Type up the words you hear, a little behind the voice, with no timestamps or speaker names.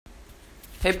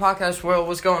Hey podcast world,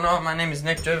 what's going on? My name is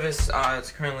Nick Jervis.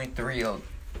 It's currently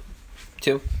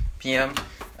 3:02 p.m.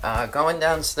 Going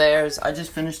downstairs. I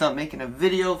just finished up making a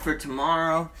video for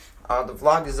tomorrow. The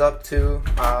vlog is up too.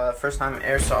 First time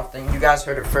airsofting. You guys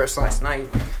heard it first last night.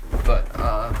 But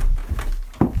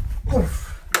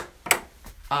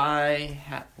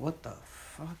what the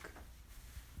fuck?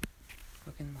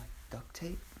 Fucking like duct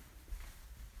tape?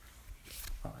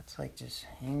 Oh, it's like just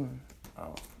hanging.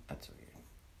 Oh, that's weird.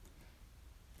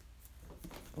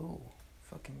 Oh,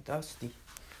 fucking dusty.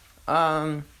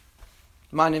 My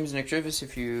name is Nick Jervis,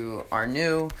 if you are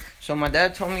new. So my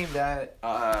dad told me that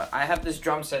I have this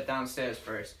drum set downstairs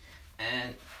first,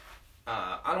 and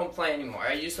I don't play anymore.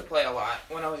 I used to play a lot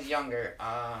when I was younger,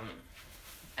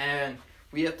 and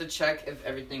we have to check if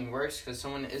everything works because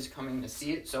someone is coming to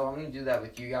see it. So I'm gonna do that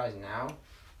with you guys now.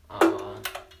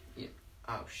 Yeah.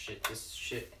 Oh shit, this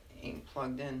shit ain't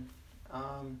plugged in.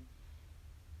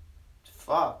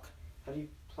 Fuck. How do you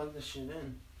plug this shit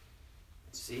in?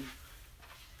 Let's see.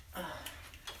 Where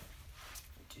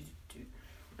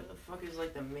the fuck is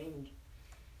like the main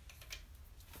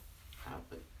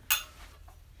output?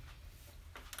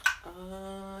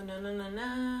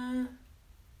 No.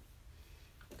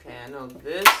 Okay, I know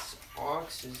this aux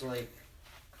is like.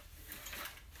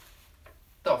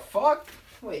 The fuck?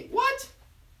 Wait, what?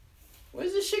 Where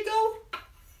does this shit go?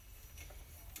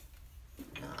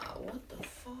 Nah, what the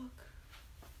fuck?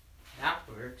 That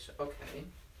works, okay.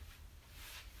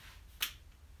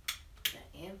 The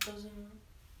amp doesn't work?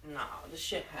 Nah, this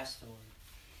shit has to work.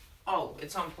 Oh,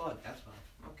 it's unplugged, that's why.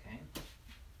 Okay.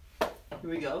 Here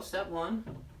we go, step one.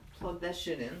 Plug that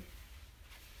shit in.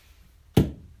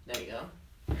 There you go.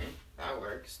 Okay, that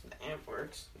works. The amp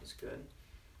works. That's good.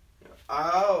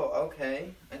 Oh,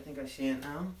 okay. I think I see it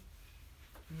now.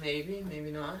 Maybe,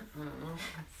 maybe not. I don't know.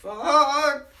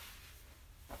 Fuck!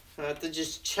 So I have to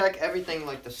just check everything,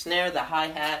 like the snare, the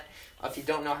hi-hat. If you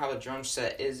don't know how a drum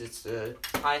set is, it's the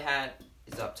hi-hat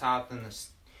is up top, and the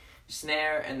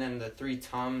snare, and then the three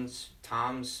toms,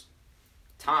 I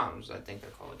think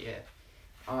they're called, yeah.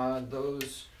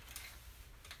 Those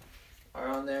are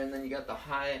on there, and then you got the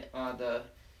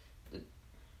the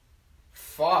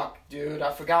fuck, dude,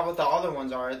 I forgot what the other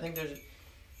ones are. I think they're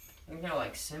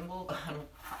like cymbal.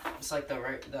 It's like the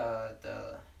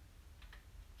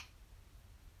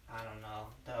I don't know,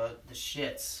 the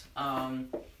shits. I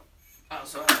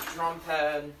also have a drum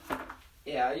pad.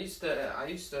 Yeah, I used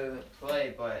to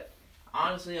play, but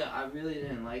honestly, I really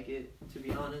didn't like it, to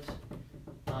be honest.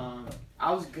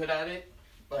 I was good at it.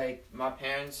 Like, my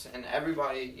parents and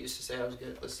everybody used to say I was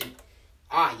good. Let's see.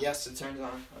 Yes, it turns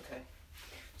on. Okay.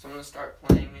 So I'm gonna start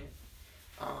playing it.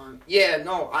 Yeah,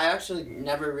 no, I actually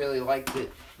never really liked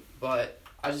it, but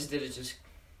I just did it just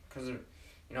because of,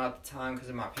 at the time, because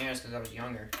of my parents, because I was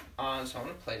younger. So I'm going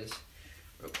to play this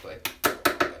real quick. I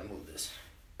gotta move this.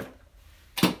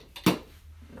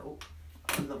 Nope.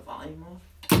 Turn the volume off.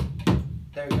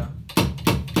 There we go.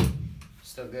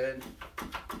 Still good.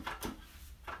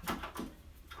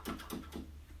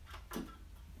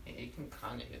 Yeah, you can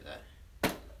kind of hear that.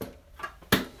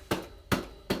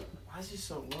 Why is it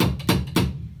so low?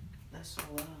 That's so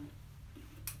loud.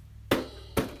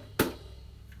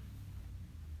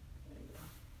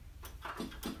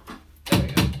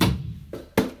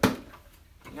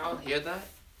 Y'all hear that?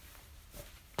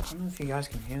 I don't know if you guys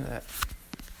can hear that.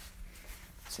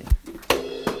 Let's see.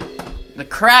 The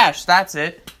crash, that's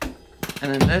it.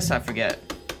 And then this, I forget.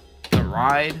 The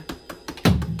ride.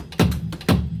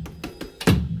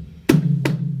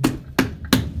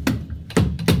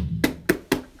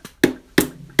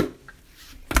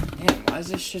 Damn, why is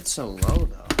this shit so low,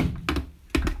 though?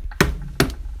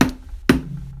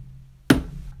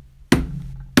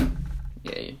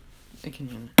 Yeah, I can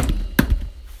hear it.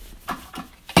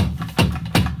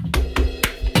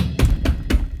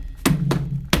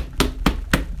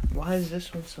 Why is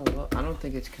this one so low? I don't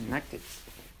think it's connected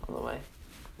all the way.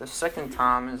 The second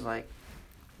tom is like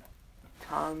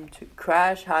tom to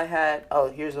crash, hi-hat. Oh,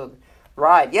 here's a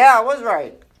ride. Yeah, I was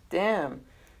right. Damn.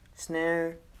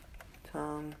 Snare,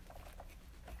 tom.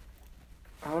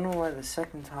 I don't know why the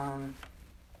second tom.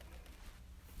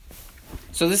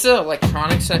 So this is an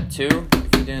electronic set too,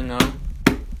 if you didn't know.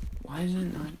 Why is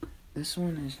it not? This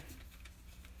one is.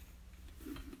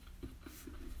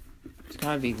 It's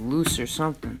gotta be loose or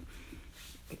something.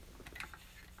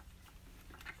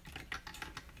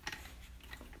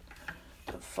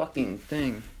 The fucking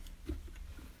thing.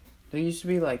 There used to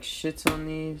be like shits on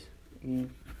these.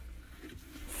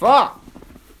 Fuck!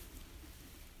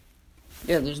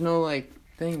 Yeah, there's no like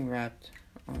thing wrapped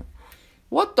on.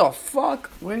 What the fuck?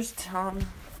 Where's Tom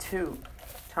 2?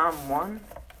 Tom 1?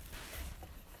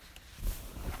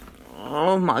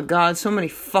 Oh my god, so many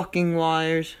fucking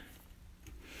wires.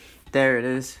 There it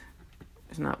is.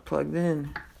 It's not plugged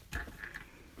in.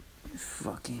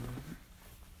 Fucking.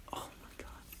 Oh my god.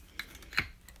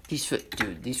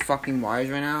 These fucking wires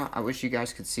right now, I wish you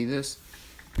guys could see this.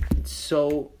 It's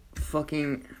so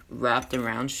fucking wrapped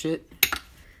around shit.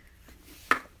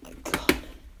 Oh my god.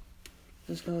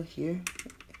 Let's go here.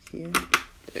 Here.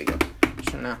 There you go.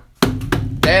 So now.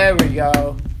 There we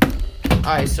go.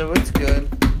 Alright, so it's good.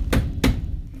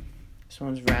 This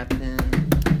one's wrapped in.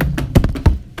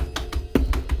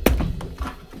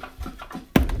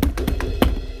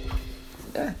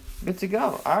 Yeah, good to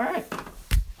go. Alright,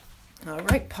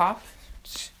 Pop.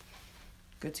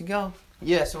 Good to go.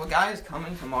 Yeah, so a guy is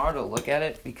coming tomorrow to look at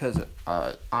it because,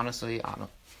 honestly,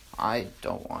 I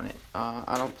don't want it.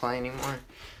 I don't play anymore.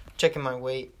 Checking my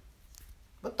weight.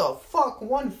 What the fuck?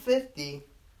 150?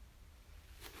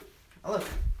 I look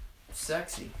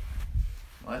sexy.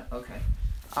 What? Okay.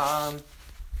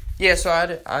 Yeah, so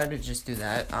I had to just do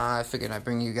that. I figured I'd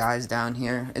bring you guys down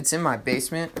here. It's in my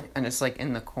basement, and it's, like,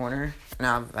 in the corner. And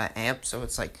I have an amp, so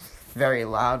it's, like, very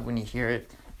loud when you hear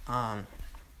it.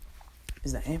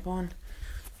 Is the amp on?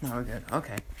 No, we're good.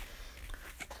 Okay.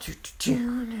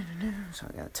 So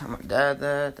I gotta tell my dad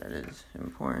that. That is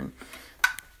important.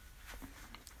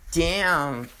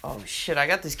 Damn. Oh, shit. I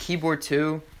got this keyboard,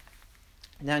 too.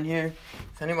 Down here.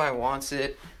 If anybody wants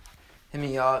it, hit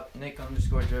me up.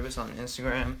 Nick_Dribus on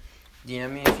Instagram.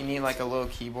 DM me if you need, like, a little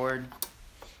keyboard.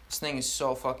 This thing is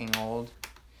so fucking old.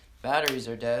 Batteries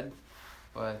are dead.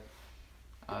 But,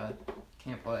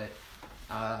 can't play it.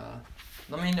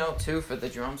 Let me know, too, for the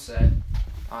drum set.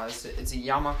 It's a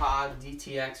Yamaha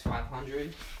DTX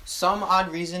 500. Some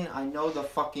odd reason, I know the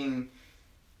fucking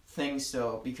thing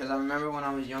still. Because I remember when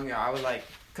I was younger, I would, like...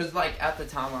 Because, like, at the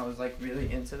time, I was, like, really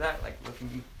into that. Like,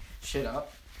 looking shit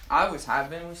up. I always have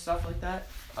been with stuff like that.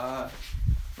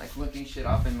 Like, looking shit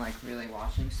up and, like, really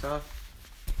watching stuff.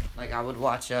 Like, I would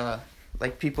watch,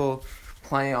 like, people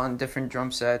play on different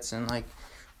drum sets and, like,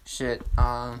 shit.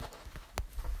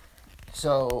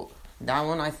 So, that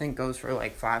one, I think, goes for,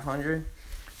 like, 500.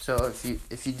 So,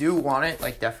 if you do want it,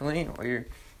 like, definitely, or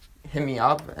hit me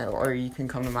up, or you can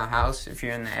come to my house if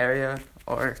you're in the area,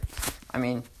 or, I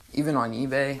mean, even on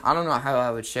eBay. I don't know how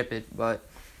I would ship it, but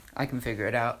I can figure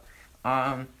it out.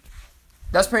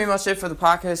 That's pretty much it for the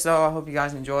podcast, though. I hope you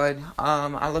guys enjoyed.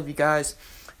 I love you guys,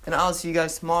 and I'll see you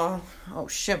guys tomorrow. Oh,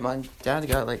 shit, my dad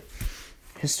got, like,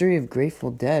 History of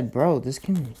Grateful Dead. Bro, this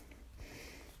can...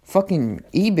 Fucking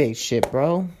eBay shit,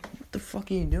 bro. What the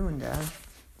fuck are you doing, Dad?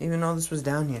 Didn't even know this was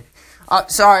down here.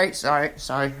 Sorry.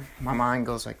 My mind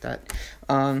goes like that.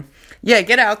 Yeah,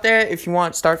 get out there if you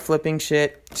want. Start flipping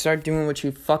shit. Start doing what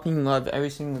you fucking love every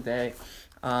single day.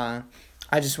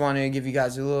 I just wanted to give you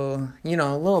guys a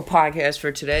little podcast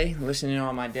for today. Listening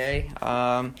on my day.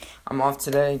 I'm off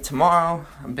today. Tomorrow,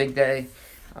 a big day.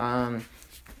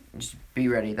 Just be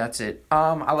ready. That's it.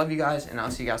 I love you guys, and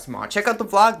I'll see you guys tomorrow. Check out the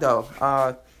vlog,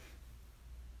 though.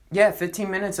 Yeah, 15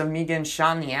 minutes of me getting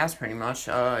shot in the ass, pretty much.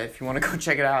 If you want to go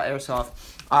check it out, Airsoft.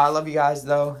 I love you guys,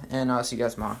 though, and I'll see you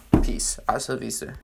guys tomorrow. Peace. Hasta la vista.